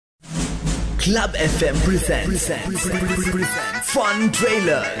Club FM presents Fun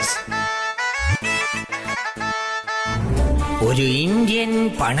Trailers. ഒരു Indian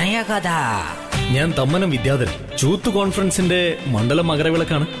പ്രണയകഥ. ഞാൻ തമ്മനം വിദ്യാധരൻ, ചൂത്ത് കോൺഫറൻസിന്റെ മണ്ഡലം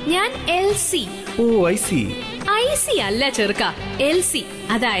മകരവിളക്കാണ്. ഞാൻ LC. Oh I C. IC അല്ല ചെറുക്ക, LC,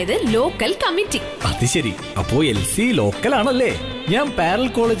 അതായത് ലോക്കൽ കമ്മിറ്റി. അത് ശരി, അപ്പോ LC ലോക്കൽ ആണല്ലേ. ഞാൻ പാരൽ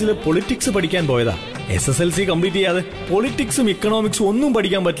കോളേജിൽ പൊളിറ്റിക്സ് പഠിക്കാൻ പോയതാ. SSLC കംപ്ലീറ്റ് ചെയ്യാതെ പൊളിറ്റിക്സും ഇക്കണോമിക്സും ഒന്നും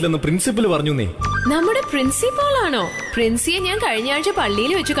പഠിക്കാൻ പറ്റില്ലെന്ന് പ്രിൻസിപ്പൽ പറഞ്ഞു. നമ്മുടെ പ്രിൻസിപ്പൽ ആണോ? പ്രിൻസിയെ ഞാൻ കഴിഞ്ഞ ആഴ്ച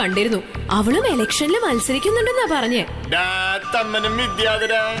പള്ളിയിൽ വെച്ച് കണ്ടിരുന്നു. അവളും ഇലക്ഷനിൽ മത്സരിക്കുന്നുണ്ടെന്നാ പറഞ്ഞേ.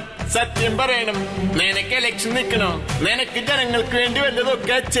 വിദ്യാധര, സത്യം പറയണം, നിനക്ക് ഇലക്ഷൻ നിൽക്കണോ? നിനക്ക് ജനങ്ങൾക്ക് വേണ്ടി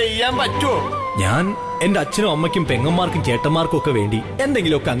വല്ലതൊക്കെ ചെയ്യാൻ പറ്റുമോ? ഞാൻ എന്റെ അച്ഛനും അമ്മയ്ക്കും പെങ്ങന്മാർക്കും ചേട്ടന്മാർക്കും ഒക്കെ വേണ്ടി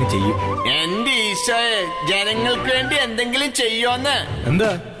എന്തെങ്കിലുമൊക്കെ അങ്ങ് ചെയ്യും. എന്റെ ഈശോയെ, ജനങ്ങൾക്ക് വേണ്ടി എന്തെങ്കിലും ചെയ്യോന്ന്? എന്താ,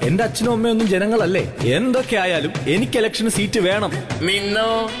 എന്റെ അച്ഛനും അമ്മയൊന്നും ജനങ്ങളല്ലേ? എന്തൊക്കെ ആയാലും എനിക്ക് ഇലക്ഷന് സീറ്റ് വേണം.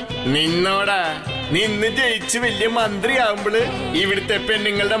 നിന്നോടാ, നിന്ന് ജയിച്ച് വലിയ മന്ത്രിയാവുമ്പോള് ഇവിടുത്തെ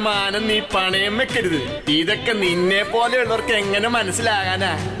പെണ്ണുങ്ങളുടെ മാനം നീ പണയം വെക്കരുത്. ഇതൊക്കെ നിന്നെ പോലെയുള്ളവർക്ക് എങ്ങനെ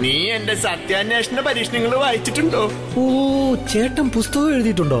മനസ്സിലാകാനാ? നീ എന്റെ സത്യാന്വേഷണ പരീക്ഷണങ്ങൾ വായിച്ചിട്ടുണ്ടോ? ഓ, ചേട്ടൻ പുസ്തകം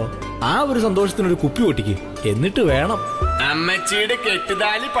എഴുതിയിട്ടുണ്ടോ? ആ ഒരു സന്തോഷത്തിനൊരു കുപ്പി പൊട്ടിക്ക്, എന്നിട്ട് വേണം. അമ്മച്ചിയുടെ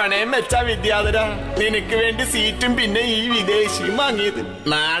കെട്ടുതാലി പണയം വെച്ചാ വിദ്യാധര നിനക്ക് വേണ്ടി സീറ്റും പിന്നെ ഈ വിദേശിയും വാങ്ങിയത്.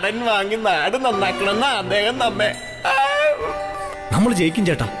 നാടൻ വാങ്ങി നാട് നന്നാക്കണമെന്ന അദ്ദേഹം നമ്മൾ ജയിക്കും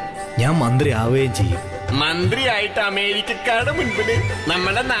ചേട്ടാ. ഞാൻ മന്ത്രി ആവുകയും ചെയ്യും. മന്ത്രിയായിട്ട് അമേരിക്കക്കാരുടെ മുൻപില്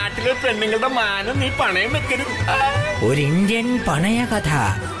നമ്മുടെ നാട്ടിലെ പെണ്ണുങ്ങളുടെ മാനം നീ പണയം വെക്കരുത്. ഒരു ഇന്ത്യൻ പ്രണയകഥ.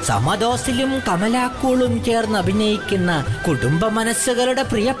 സമദോസിലും കമലാക്കൂളും ചേർന്ന് അഭിനയിക്കുന്ന കുടുംബ മനസ്സുകളുടെ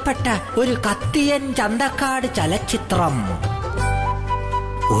പ്രിയപ്പെട്ട ഒരു കത്തിയൻ ചന്തക്കാട് ചലച്ചിത്രം.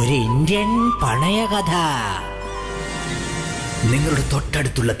 ഒരു ഇന്ത്യൻ പ്രണയകഥ. നിങ്ങളുടെ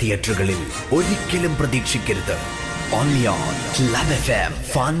തൊട്ടടുത്തുള്ള തിയേറ്ററുകളിൽ ഒരിക്കലും പ്രതീക്ഷിക്കരുത്. Only on Club FM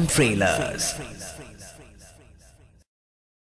Fun Trailers.